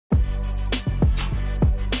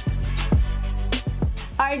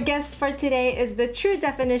Our guest for today is the true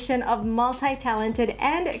definition of multi-talented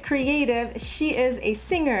and creative. She is a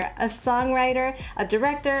singer, a songwriter, a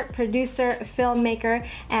director, producer, filmmaker,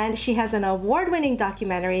 and she has an award-winning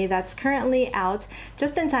documentary that's currently out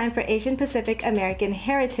just in time for Asian Pacific American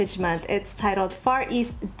Heritage Month. It's titled Far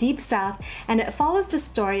East, Deep South, and it follows the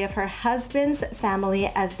story of her husband's family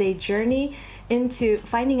as they journey into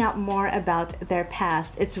finding out more about their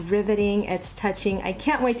past. It's riveting, it's touching. I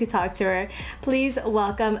can't wait to talk to her. Please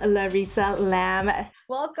welcome Larissa Lam.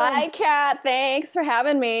 Welcome. Hi, Kat. Thanks for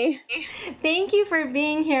having me. Thank you for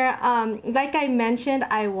being here. Like I mentioned,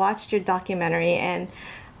 I watched your documentary and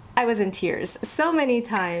I was in tears so many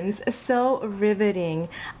times, so riveting.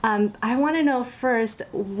 I want to know first,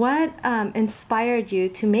 what inspired you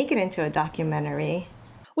to make it into a documentary?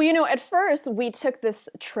 Well, you know, at first we took this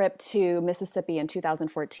trip to Mississippi in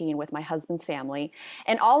 2014 with my husband's family,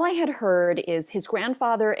 and all I had heard is his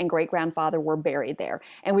grandfather and great-grandfather were buried there,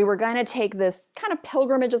 and we were going to take this kind of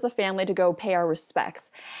pilgrimage as a family to go pay our respects.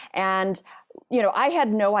 And you know, I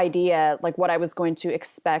had no idea like what I was going to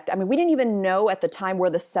expect. I mean, we didn't even know at the time where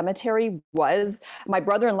the cemetery was. My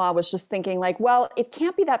brother-in-law was just thinking like, well, it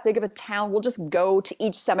can't be that big of a town. We'll just go to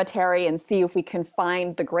each cemetery and see if we can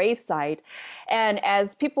find the gravesite. And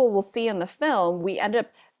as people will see in the film, we end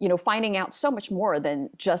up, you know, finding out so much more than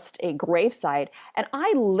just a gravesite. And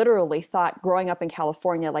I literally thought growing up in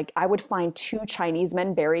California, like I would find two Chinese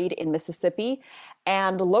men buried in Mississippi.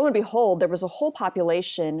 And lo and behold, there was a whole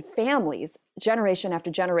population, families, generation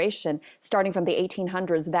after generation, starting from the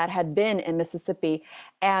 1800s that had been in Mississippi.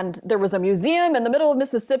 And there was a museum in the middle of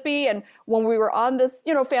Mississippi. And when we were on this,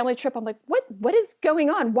 you know, family trip, I'm like, what is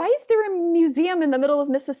going on? Why is there a museum in the middle of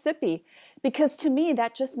Mississippi? Because to me,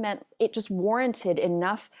 that just meant it just warranted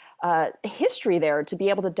enough history there to be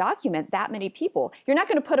able to document that many people. You're not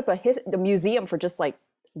going to put up a museum for just like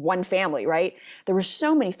one family, right? There were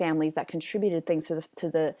so many families that contributed things to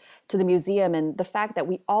the museum, and the fact that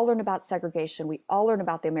we all learn about segregation, we all learn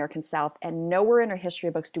about the American South, and nowhere in our history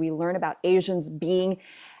books do we learn about Asians being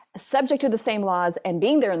subject to the same laws and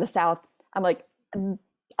being there in the South. I'm like,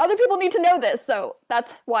 other people need to know this. So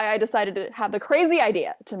that's why I decided to have the crazy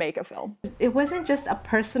idea to make a film. It wasn't just a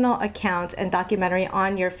personal account and documentary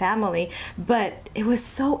on your family, but it was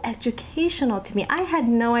so educational to me. I had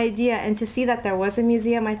no idea. And to see that there was a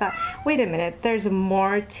museum, I thought, wait a minute, there's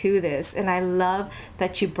more to this. And I love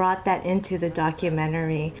that you brought that into the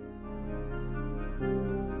documentary.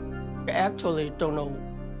 I actually don't know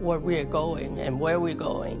where we're going and where we're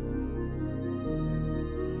going.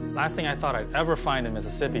 Last thing I thought I'd ever find in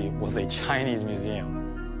Mississippi was a Chinese museum.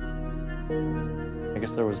 I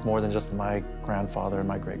guess there was more than just my grandfather and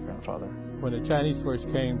my great-grandfather. When the Chinese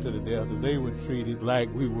first came to the Delta, they were treated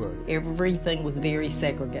like we were. Everything was very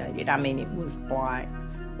segregated. I mean, it was black,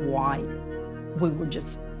 white. We were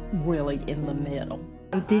just really in the middle.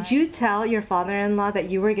 Did you tell your father-in-law that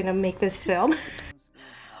you were going to make this film?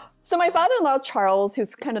 So my father-in-law, Charles,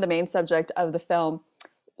 who's kind of the main subject of the film,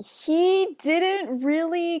 he didn't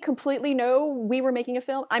really completely know we were making a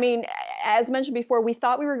film. I mean, as mentioned before, we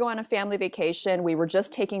thought we were going on a family vacation. We were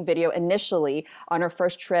just taking video initially on our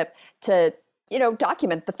first trip to, you know,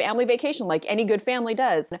 document the family vacation like any good family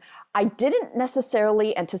does. I didn't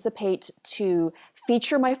necessarily anticipate to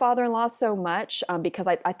feature my father-in-law so much because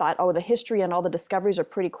I thought, oh, the history and all the discoveries are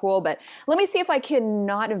pretty cool, but let me see if I can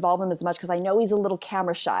not involve him as much because I know he's a little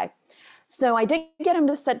camera shy. So I did get him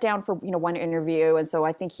to sit down for, you know, one interview, and so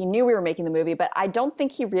I think he knew we were making the movie, but I don't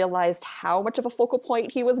think he realized how much of a focal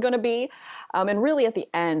point he was going to be. And really at the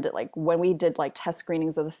end, like when we did like test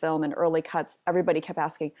screenings of the film and early cuts, everybody kept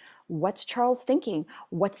asking, what's Charles thinking?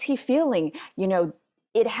 What's he feeling? You know,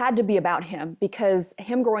 it had to be about him because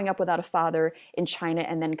him growing up without a father in China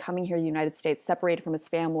and then coming here to the United States, separated from his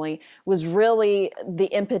family, was really the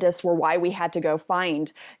impetus for why we had to go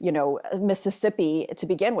find, you know, Mississippi to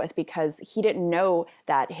begin with, because he didn't know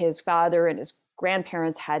that his father and his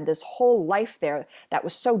grandparents had this whole life there that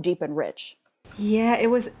was so deep and rich. Yeah, it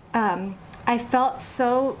was, I felt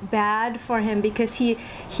so bad for him because he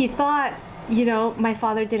thought, you know, my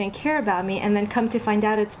father didn't care about me, and then come to find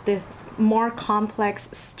out it's this more complex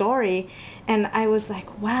story. And I was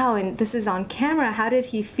like, wow, and this is on camera. How did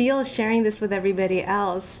he feel sharing this with everybody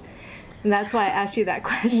else? And that's why I asked you that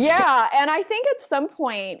question. Yeah, and I think at some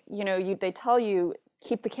point, you know, they tell you,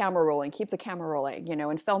 keep the camera rolling, you know,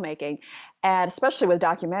 in filmmaking, and especially with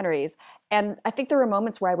documentaries. And I think there were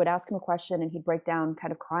moments where I would ask him a question and he'd break down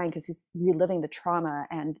kind of crying because he's reliving the trauma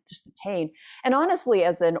and just the pain. And honestly,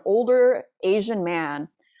 as an older Asian man,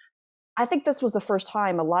 I think this was the first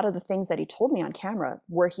time a lot of the things that he told me on camera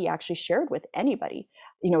where he actually shared with anybody,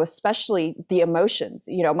 especially the emotions.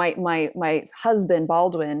 My husband,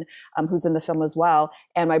 Baldwin, who's in the film as well,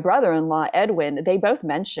 and my brother-in-law, Edwin, they both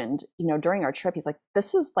mentioned, during our trip, he's like,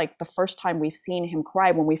 this is like the first time we've seen him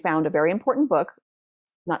cry when we found a very important book.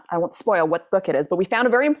 I won't spoil what book it is, but we found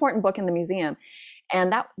a very important book in the museum.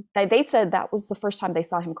 And that they said that was the first time they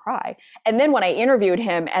saw him cry. And then when I interviewed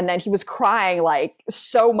him, and then he was crying like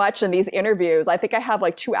so much in these interviews, I think I have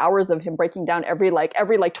like 2 hours of him breaking down every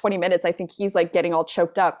 20 minutes. I think he's like getting all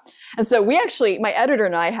choked up. And so my editor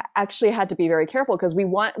and I actually had to be very careful because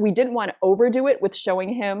we didn't want to overdo it with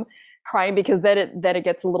showing him crying, because then it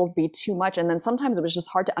gets a little bit too much. And then sometimes it was just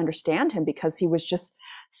hard to understand him because he was just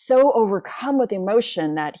so overcome with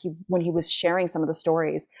emotion when he was sharing some of the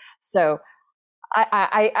stories. So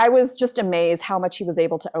I was just amazed how much he was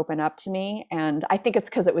able to open up to me. And I think it's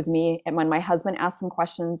because it was me. And when my husband asks him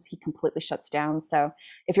questions, he completely shuts down. So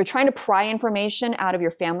if you're trying to pry information out of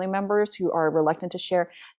your family members who are reluctant to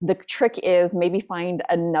share, the trick is maybe find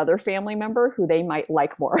another family member who they might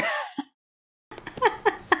like more.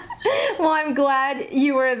 Well, I'm glad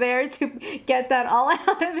you were there to get that all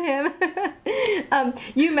out of him.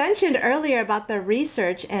 You mentioned earlier about the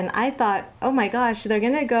research, and I thought, oh my gosh, they're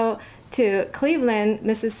going to go to Cleveland,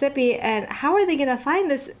 Mississippi, and how are they going to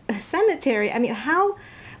find this cemetery? I mean, how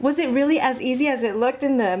was it really as easy as it looked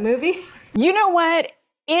in the movie? You know what?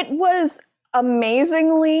 It was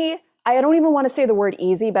amazingly, I don't even want to say the word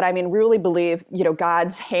easy, but I mean, really believe,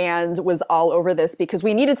 God's hand was all over this because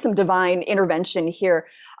we needed some divine intervention here.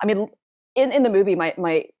 I mean, in the movie,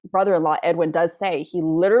 my brother-in-law, Edwin, does say he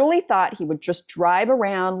literally thought he would just drive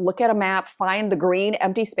around, look at a map, find the green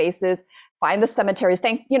empty spaces, find the cemeteries.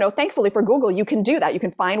 Thankfully for Google, you can do that. You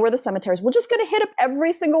can find where the cemeteries. We're just going to hit up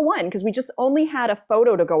every single one because we just only had a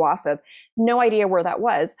photo to go off of. No idea where that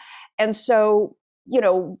was. And so,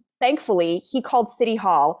 thankfully, he called City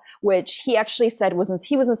Hall, which he actually said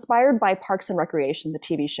he was inspired by Parks and Recreation, the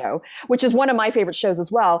TV show, which is one of my favorite shows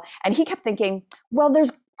as well. And he kept thinking, well,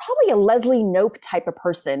 there's probably a Leslie Knope type of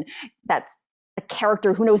person that's a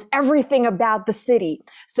character who knows everything about the city.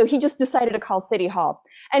 So he just decided to call City Hall.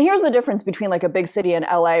 And here's the difference between like a big city in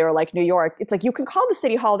LA or like New York. It's like you can call the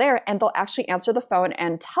City Hall there and they'll actually answer the phone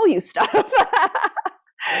and tell you stuff.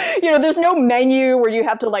 There's no menu where you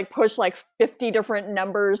have to like push like 50 different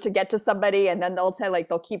numbers to get to somebody. And then they'll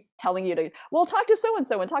keep telling you talk to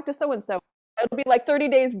so-and-so and talk to so-and-so. It'll be like 30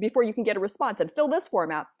 days before you can get a response and fill this form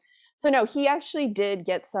out. So no, he actually did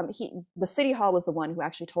get the City Hall was the one who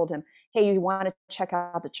actually told him, hey, you want to check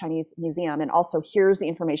out the Chinese museum. And also here's the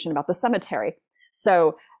information about the cemetery.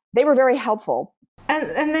 So they were very helpful.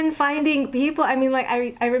 And then finding people, I mean, like,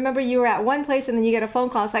 I remember you were at one place and then you get a phone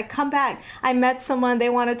call. It's like, come back. I met someone. They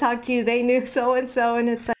want to talk to you. They knew so-and-so. And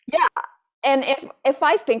it's like, yeah. And if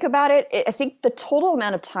I think about it, I think the total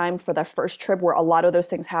amount of time for that first trip where a lot of those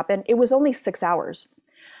things happened, it was only 6 hours.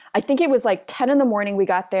 I think it was like 10 in the morning we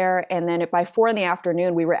got there. And then by 4 in the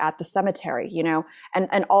afternoon, we were at the cemetery,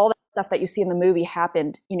 and all that stuff that you see in the movie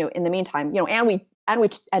happened, in the meantime, and we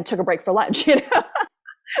took a break for lunch,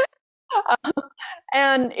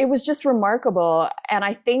 and it was just remarkable. And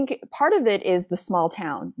I think part of it is the small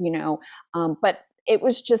town, but it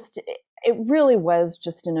really was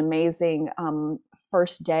just an amazing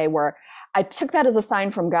first day where I took that as a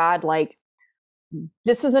sign from God, like,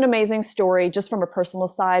 this is an amazing story just from a personal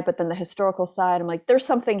side, but then the historical side, I'm like, there's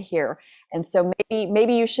something here. And so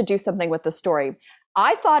maybe you should do something with the story.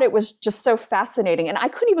 I thought it was just so fascinating, and I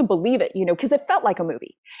couldn't even believe it, because it felt like a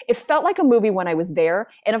movie. It felt like a movie when I was there.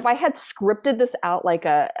 And if I had scripted this out like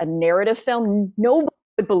a narrative film, nobody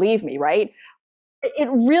would believe me, right? It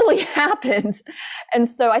really happened. And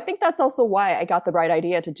so I think that's also why I got the bright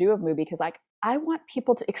idea to do a movie, because I want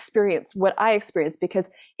people to experience what I experienced,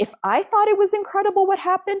 because if I thought it was incredible what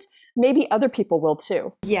happened, maybe other people will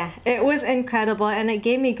too. Yeah, it was incredible. And it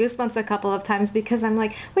gave me goosebumps a couple of times because I'm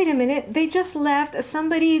like, wait a minute, they just left.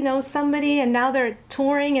 Somebody knows somebody and now they're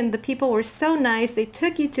touring and the people were so nice. They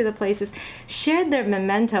took you to the places, shared their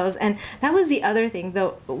mementos. And that was the other thing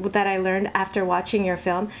though that I learned after watching your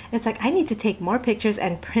film. It's like, I need to take more pictures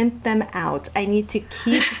and print them out. I need to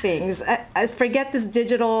keep things. I forget this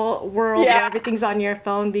digital world. Yeah. Everything's on your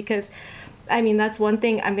phone, because I mean, that's one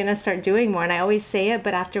thing I'm going to start doing more. And I always say it,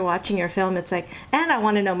 but after watching your film, it's like, and I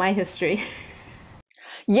want to know my history.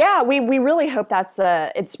 Yeah, we really hope that's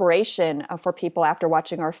an inspiration for people after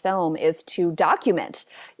watching our film, is to document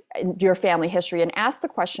your family history and ask the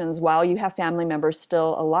questions while you have family members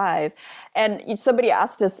still alive. And somebody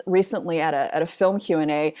asked us recently at a film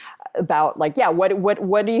Q&A, about like, yeah,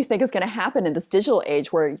 what do you think is going to happen in this digital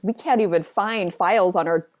age where we can't even find files on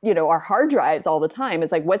our, our hard drives all the time?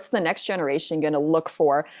 It's like, what's the next generation going to look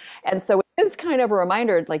for? And so it is kind of a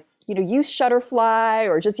reminder, like, use Shutterfly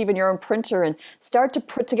or just even your own printer and start to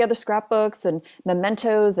put together scrapbooks and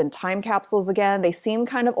mementos and time capsules again. They seem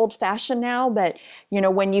kind of old-fashioned now, but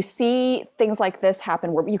when you see things like this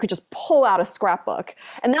happen where you could just pull out a scrapbook,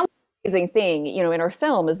 and that was an amazing thing, in our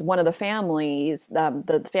film is one of the families,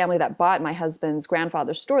 the family that bought my husband's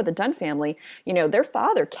grandfather's store, the Dunn family, their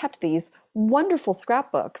father kept these wonderful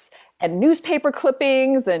scrapbooks and newspaper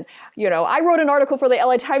clippings. And, I wrote an article for the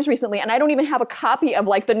LA Times recently, and I don't even have a copy of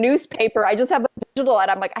like the newspaper. I just have a digital, and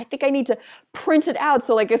I'm like, I think I need to print it out.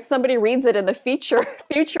 So like if somebody reads it in the future,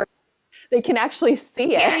 they can actually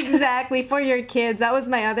see it. Exactly, for your kids. That was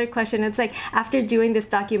my other question. It's like, after doing this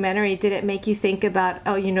documentary, did it make you think about,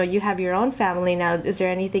 you have your own family now. Is there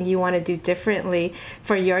anything you want to do differently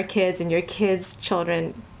for your kids and your kids'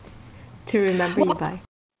 children to remember you by?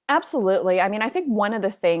 Absolutely. I mean, I think one of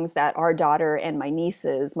the things that our daughter and my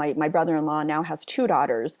nieces, my brother-in-law now has 2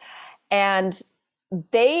 daughters, and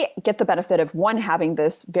they get the benefit of one having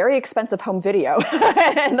this very expensive home video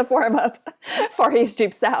in the form of Far East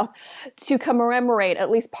Deep South to commemorate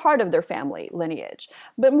at least part of their family lineage.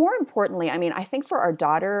 But more importantly, I mean, I think for our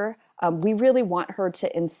daughter, we really want her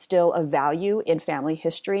to instill a value in family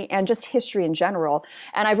history and just history in general.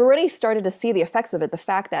 And I've already started to see the effects of it, the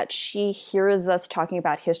fact that she hears us talking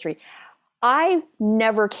about history. I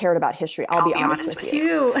never cared about history, I'll be honest with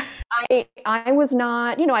you. I was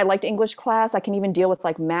not, I liked English class. I can even deal with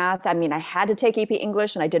like math. I mean, I had to take AP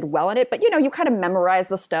English and I did well in it, but you kind of memorize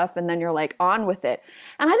the stuff and then you're like on with it.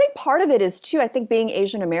 And I think part of it is too, I think being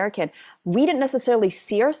Asian American, we didn't necessarily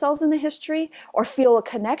see ourselves in the history or feel a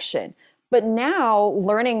connection. But now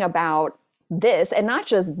learning about this, and not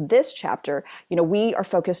just this chapter, we are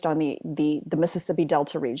focused on the Mississippi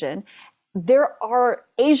Delta region. There are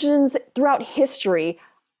Asians throughout history,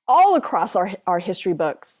 all across our history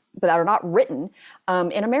books, but that are not written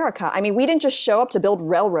in America. I mean, we didn't just show up to build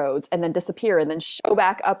railroads and then disappear and then show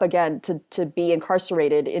back up again to be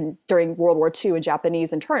incarcerated during World War II in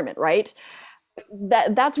Japanese internment, right?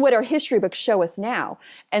 That's what our history books show us now.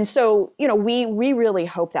 And so, we really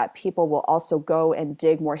hope that people will also go and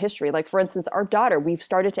dig more history. Like, for instance, our daughter, we've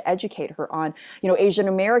started to educate her on, Asian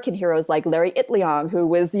American heroes like Larry Itliong, who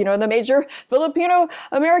was, the major Filipino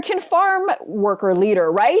American farm worker leader,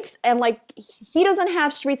 right? And like, he doesn't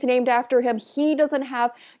have streets named after him. He doesn't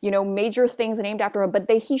have, major things named after him, but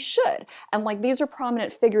he should. And like, these are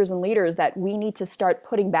prominent figures and leaders that we need to start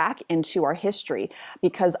putting back into our history,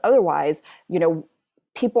 because otherwise,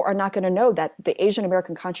 people are not going to know that the Asian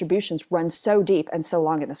American contributions run so deep and so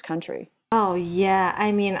long in this country. Oh, yeah.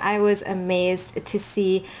 I mean, I was amazed to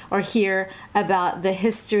see or hear about the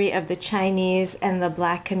history of the Chinese and the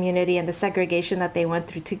Black community and the segregation that they went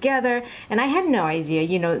through together. And I had no idea,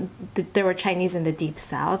 there were Chinese in the Deep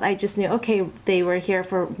South. I just knew, okay, they were here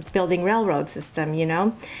for building railroad system,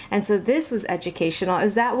 And so this was educational.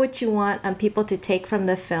 Is that what you want people to take from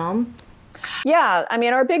the film? Yeah, I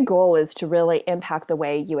mean, our big goal is to really impact the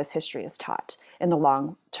way U.S. history is taught in the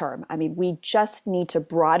long term. I mean, we just need to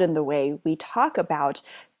broaden the way we talk about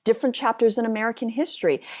different chapters in American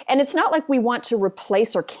history. And it's not like we want to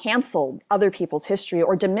replace or cancel other people's history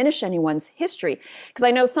or diminish anyone's history. Because I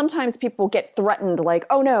know sometimes people get threatened like,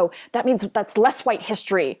 oh no, that means that's less white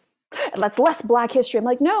history. That's less Black history. I'm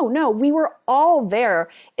like, no, we were all there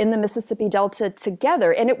in the Mississippi Delta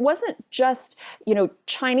together. And it wasn't just,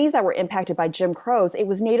 Chinese that were impacted by Jim Crows. It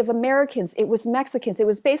was Native Americans. It was Mexicans. It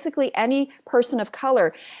was basically any person of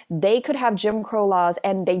color. They could have Jim Crow laws,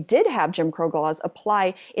 and they did have Jim Crow laws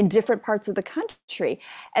apply in different parts of the country.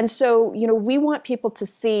 And so, we want people to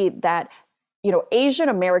see that, Asian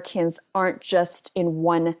Americans aren't just in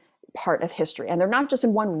one part of history, and they're not just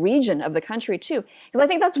in one region of the country too, because I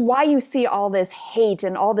think that's why you see all this hate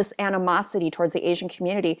and all this animosity towards the Asian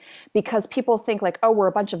community, because people think like, oh, we're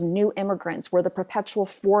a bunch of new immigrants, we're the perpetual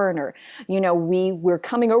foreigner, we're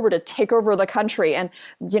coming over to take over the country, and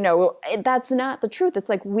that's not the truth. It's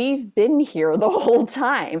like, we've been here the whole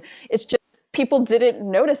time. It's just people didn't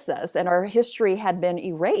notice us, and our history had been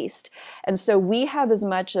erased. And so we have as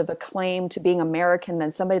much of a claim to being American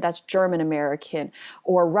than somebody that's German American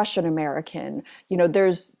or Russian American.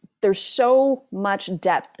 There's so much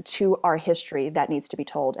depth to our history that needs to be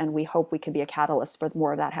told, and we hope we can be a catalyst for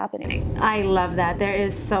more of that happening. I love that. There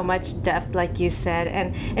is so much depth, like you said,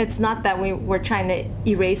 and it's not that we're trying to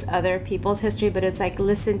erase other people's history, but it's like,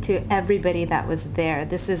 listen to everybody that was there.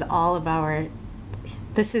 This is all of our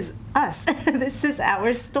this is us. This is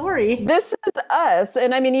our story. This is us.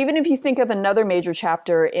 And I mean, even if you think of another major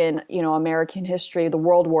chapter in, American history, the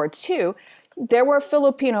World War II, there were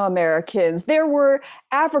Filipino Americans, there were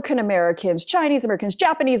African Americans, Chinese Americans,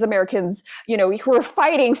 Japanese Americans, who were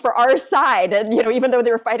fighting for our side. And, even though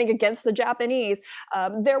they were fighting against the Japanese,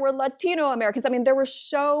 there were Latino Americans. I mean, there were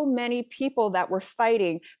so many people that were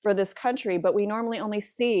fighting for this country, but we normally only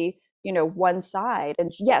see, one side.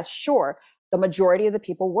 And yes, sure, the majority of the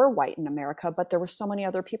people were white in America, but there were so many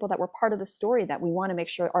other people that were part of the story that we want to make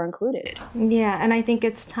sure are included. Yeah, and I think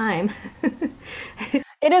it's time.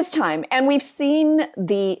 It is time. And we've seen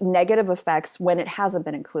the negative effects when it hasn't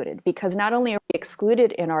been included, because not only are we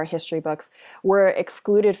excluded in our history books, we're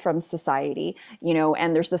excluded from society,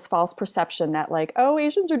 and there's this false perception that like, oh,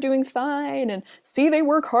 Asians are doing fine and see, they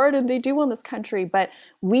work hard and they do well in this country, but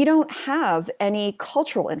we don't have any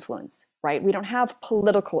cultural influence, right? We don't have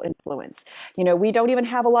political influence. We don't even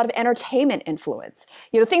have a lot of entertainment influence.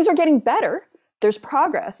 Things are getting better. There's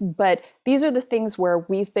progress, but these are the things where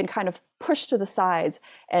we've been kind of pushed to the sides,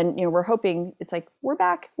 and we're hoping it's like we're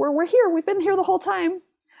back, we're here, we've been here the whole time.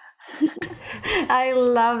 I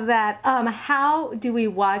love that. How do we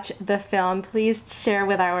watch the film? Please share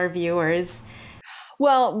with our viewers.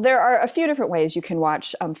 Well, there are a few different ways you can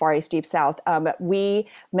watch Far East Deep South. We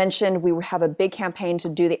mentioned we have a big campaign to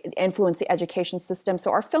influence the education system. So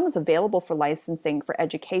our film is available for licensing for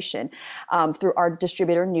education through our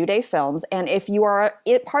distributor, New Day Films. And if you are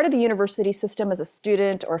part of the university system as a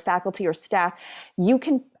student or faculty or staff, you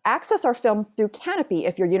can access our film through Canopy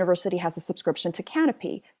if your university has a subscription to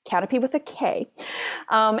Canopy with a K.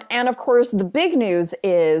 And of course, the big news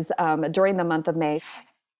is during the month of May,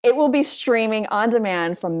 it will be streaming on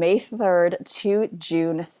demand from May 3rd to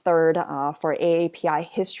June 3rd for AAPI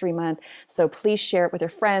History Month. So please share it with your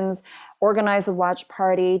friends, organize a watch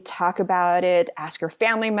party, talk about it, ask your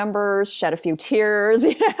family members, shed a few tears.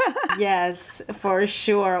 Yes, for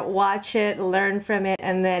sure. Watch it, learn from it,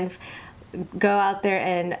 and then go out there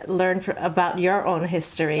and learn about your own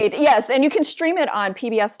history. Yes, and you can stream it on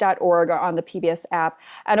pbs.org or on the PBS app.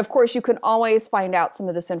 And of course, you can always find out some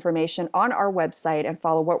of this information on our website and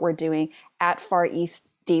follow what we're doing at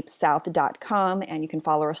fareastdeepsouth.com. And you can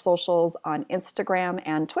follow our socials on Instagram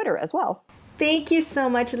and Twitter as well. Thank you so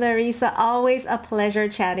much, Larissa. Always a pleasure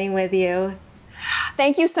chatting with you.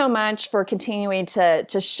 Thank you so much for continuing to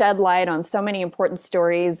shed light on so many important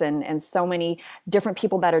stories and so many different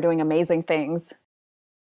people that are doing amazing things.